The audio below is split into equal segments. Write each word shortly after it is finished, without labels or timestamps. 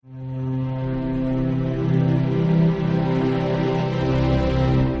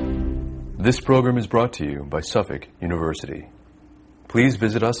This program is brought to you by Suffolk University. Please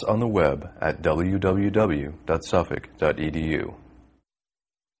visit us on the web at www.suffolk.edu.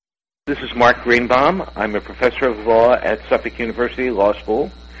 This is Mark Greenbaum. I'm a professor of law at Suffolk University Law School,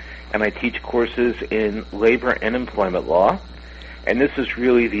 and I teach courses in labor and employment law. And this is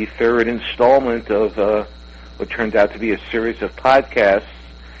really the third installment of what turned out to be a series of podcasts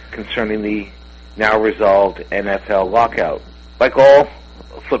concerning the now resolved NFL lockout. Like all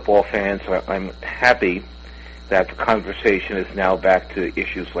football fans, I'm happy that the conversation is now back to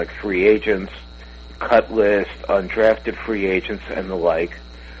issues like free agents, cut list, undrafted free agents, and the like.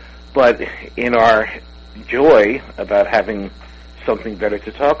 But in our joy about having something better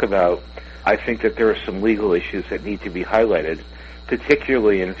to talk about, I think that there are some legal issues that need to be highlighted,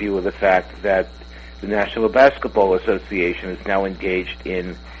 particularly in view of the fact that the National Basketball Association is now engaged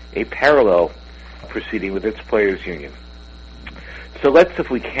in a parallel proceeding with its players' union. So let's, if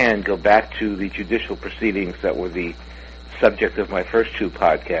we can, go back to the judicial proceedings that were the subject of my first two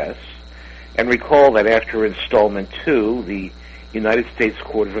podcasts, and recall that after Installment 2, the United States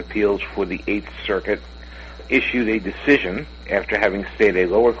Court of Appeals for the Eighth Circuit issued a decision, after having stayed a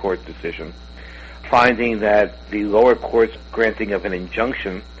lower court decision, finding that the lower court's granting of an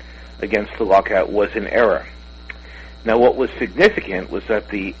injunction against the lockout was in error. Now, what was significant was that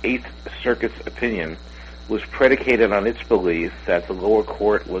the Eighth Circuit's opinion was predicated on its belief that the lower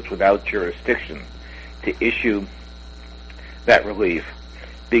court was without jurisdiction to issue that relief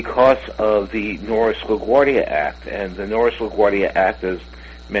because of the Norris-LaGuardia Act. And the Norris-LaGuardia Act, as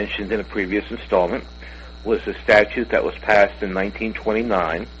mentioned in a previous installment, was a statute that was passed in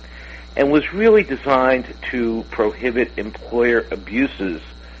 1929 and was really designed to prohibit employer abuses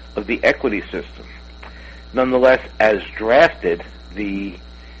of the equity system. Nonetheless, as drafted, the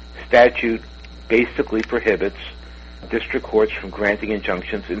statute basically prohibits district courts from granting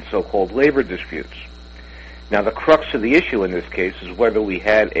injunctions in so-called labor disputes. Now, the crux of the issue in this case is whether we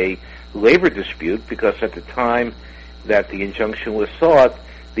had a labor dispute, because at the time that the injunction was sought,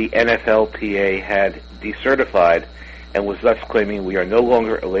 the NFLPA had decertified and was thus claiming we are no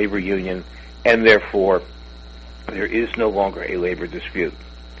longer a labor union, and therefore there is no longer a labor dispute.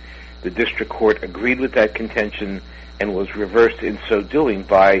 The district court agreed with that contention and was reversed in so doing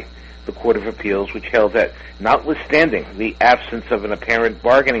by the Court of Appeals, which held that, notwithstanding the absence of an apparent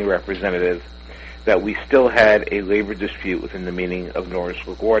bargaining representative, that we still had a labor dispute within the meaning of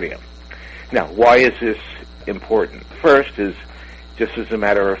Norris-LaGuardia. Now, why is this important? First is, just as a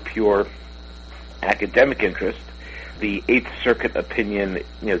matter of pure academic interest, the Eighth Circuit opinion,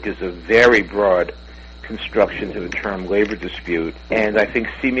 gives a very broad construction to the term labor dispute, and I think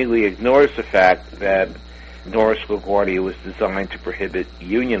seemingly ignores the fact that Norris-LaGuardia was designed to prohibit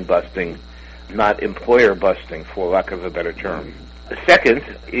union busting, not employer busting, for lack of a better term. The second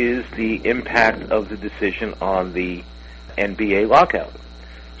is the impact of the decision on the NBA lockout.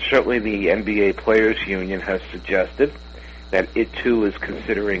 Certainly the NBA Players Union has suggested that it too is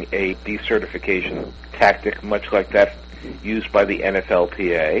considering a decertification tactic, much like that used by the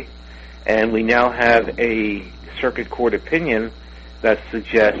NFLPA, and we now have a circuit court opinion that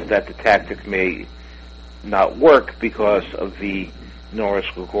suggests that the tactic may not work because of the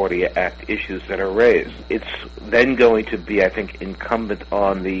Norris-LaGuardia Act issues that are raised. It's then going to be, I think, incumbent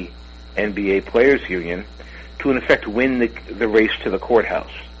on the NBA Players Union to, in effect, win the race to the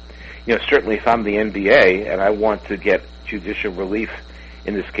courthouse. Certainly if I'm the NBA and I want to get judicial relief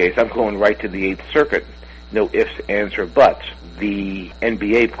in this case, I'm going right to the Eighth Circuit. No ifs, ands, or buts. The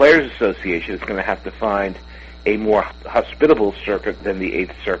NBA Players Association is going to have to find a more hospitable circuit than the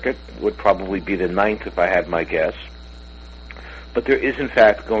Eighth Circuit. Would probably be the Ninth if I had my guess. But there is, in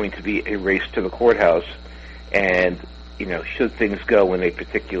fact, going to be a race to the courthouse, and, should things go in a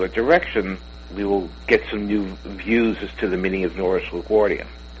particular direction, we will get some new views as to the meaning of Norris-LaGuardia.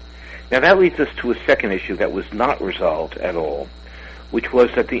 Now, that leads us to a second issue that was not resolved at all, which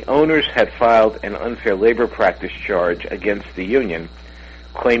was that the owners had filed an unfair labor practice charge against the union,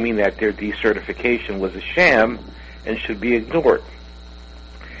 claiming that their decertification was a sham and should be ignored.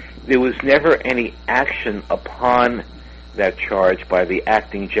 There was never any action upon that charge by the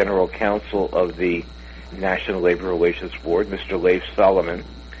acting general counsel of the National Labor Relations Board, Mr. Leif Solomon.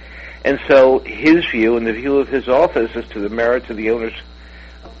 And so his view and the view of his office as to the merits of the owner's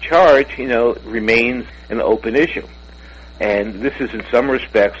charge, remains an open issue. And this is in some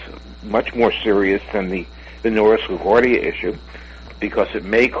respects much more serious than the Norris-LaGuardia issue, because it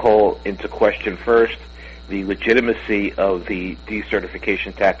may call into question first the legitimacy of the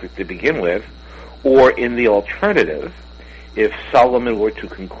decertification tactic to begin with, or in the alternative, if Solomon were to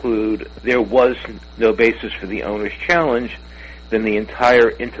conclude there was no basis for the owner's challenge, then the entire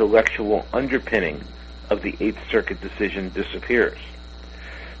intellectual underpinning of the Eighth Circuit decision disappears.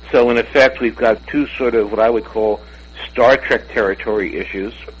 So in effect, we've got two sort of what I would call Star Trek territory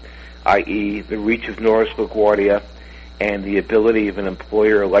issues, i.e. the reach of Norris LaGuardia and the ability of an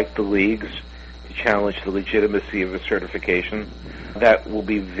employer like the leagues to challenge the legitimacy of a certification. That will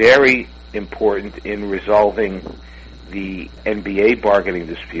be very important in resolving the NBA bargaining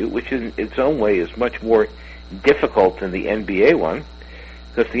dispute, which in its own way is much more difficult than the NBA one,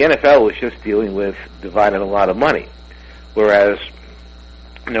 because the NFL is just dealing with dividing a lot of money. Whereas,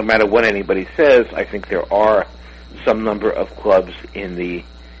 no matter what anybody says, I think there are some number of clubs in the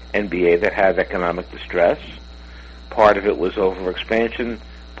NBA that have economic distress. Part of it was overexpansion,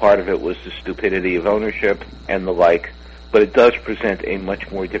 part of it was the stupidity of ownership and the like, but it does present a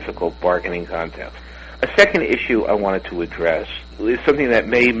much more difficult bargaining context. A second issue I wanted to address is something that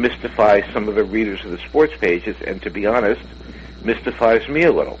may mystify some of the readers of the sports pages, and to be honest, mystifies me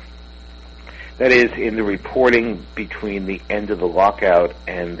a little. That is, in the reporting between the end of the lockout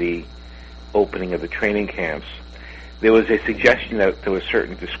and the opening of the training camps, there was a suggestion that there were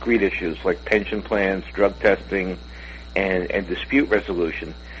certain discrete issues like pension plans, drug testing, and dispute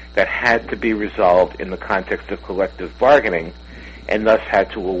resolution that had to be resolved in the context of collective bargaining and thus had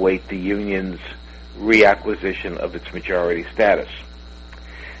to await the union's reacquisition of its majority status.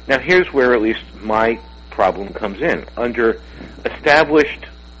 Now here's where at least my problem comes in. Under established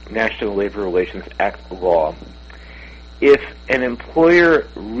National Labor Relations Act law, if an employer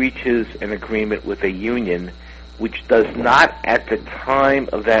reaches an agreement with a union which does not at the time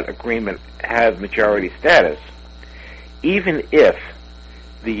of that agreement have majority status, even if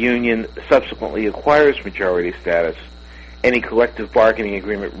the union subsequently acquires majority status, any collective bargaining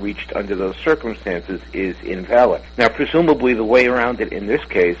agreement reached under those circumstances is invalid. Now, presumably the way around it in this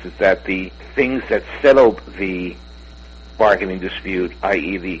case is that the things that settled the bargaining dispute,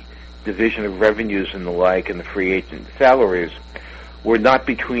 i.e. the division of revenues and the like and the free agent salaries, were not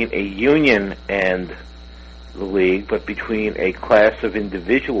between a union and the league, but between a class of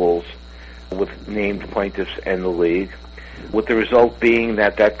individuals with named plaintiffs and the league, with the result being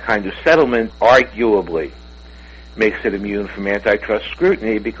that that kind of settlement arguably makes it immune from antitrust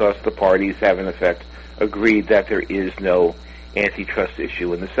scrutiny because the parties have in effect agreed that there is no antitrust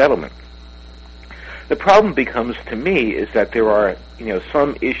issue in the settlement. The problem becomes to me is that there are,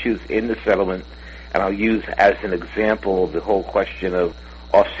 some issues in the settlement, and I'll use as an example the whole question of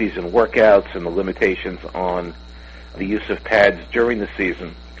off-season workouts and the limitations on the use of pads during the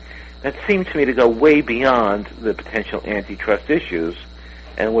season, that seem to me to go way beyond the potential antitrust issues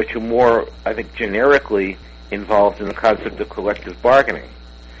and which are more, I think, generically involved in the concept of collective bargaining.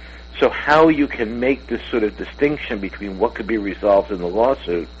 So how you can make this sort of distinction between what could be resolved in the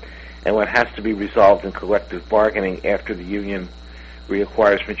lawsuit and what has to be resolved in collective bargaining after the union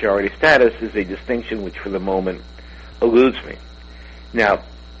reacquires majority status is a distinction which for the moment eludes me. Now,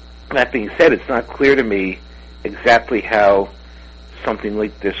 that being said, it's not clear to me exactly how something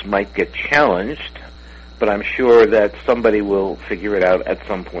like this might get challenged, but I'm sure that somebody will figure it out at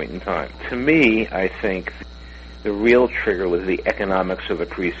some point in time. To me, I think the real trigger was the economics of the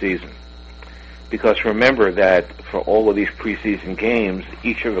preseason. Because remember that for all of these preseason games,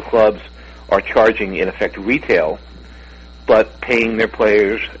 each of the clubs are charging, in effect, retail, but paying their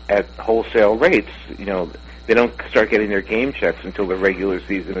players at wholesale rates. They don't start getting their game checks until the regular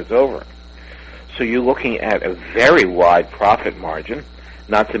season is over. So you're looking at a very wide profit margin,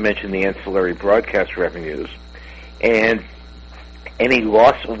 not to mention the ancillary broadcast revenues, and any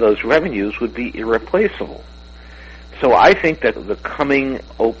loss of those revenues would be irreplaceable. So I think that the coming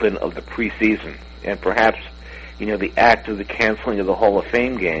open of the preseason, and perhaps, the act of the canceling of the Hall of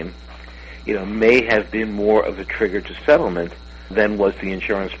Fame game, may have been more of a trigger to settlement than was the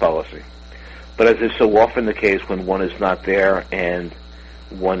insurance policy. But as is so often the case when one is not there and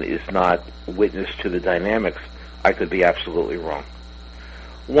one is not witness to the dynamics, I could be absolutely wrong.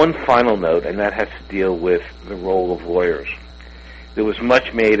 One final note, and that has to deal with the role of lawyers. There was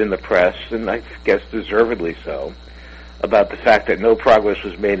much made in the press, and I guess deservedly so, about the fact that no progress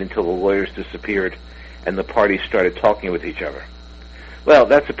was made until the lawyers disappeared and the parties started talking with each other. Well,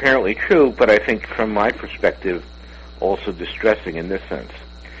 that's apparently true, but I think from my perspective also distressing in this sense.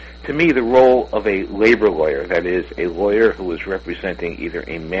 To me, the role of a labor lawyer, that is, a lawyer who is representing either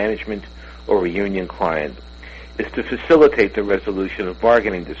a management or a union client, is to facilitate the resolution of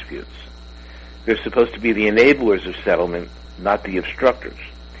bargaining disputes. They're supposed to be the enablers of settlement, not the obstructors.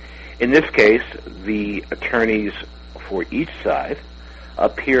 In this case, the attorneys for each side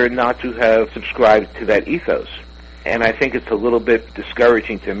appear not to have subscribed to that ethos. And I think it's a little bit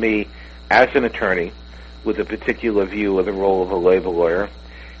discouraging to me as an attorney with a particular view of the role of a labor lawyer,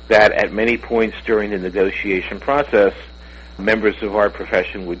 that at many points during the negotiation process, members of our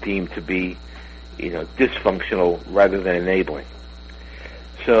profession would deem to be, dysfunctional rather than enabling.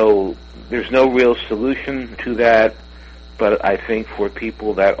 So there's no real solution to that, but I think for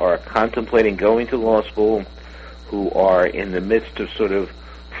people that are contemplating going to law school, who are in the midst of sort of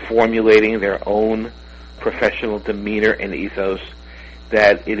formulating their own professional demeanor and ethos,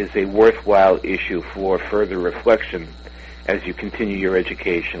 that it is a worthwhile issue for further reflection as you continue your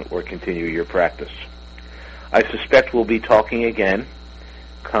education or continue your practice. I suspect we'll be talking again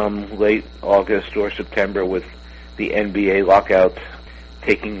come late August or September with the NBA lockout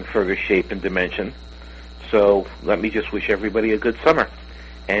taking further shape and dimension. So let me just wish everybody a good summer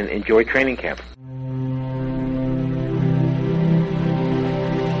and enjoy training camp.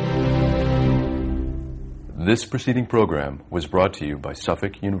 This preceding program was brought to you by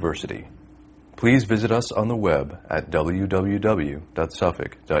Suffolk University. Please visit us on the web at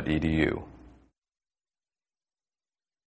www.suffolk.edu.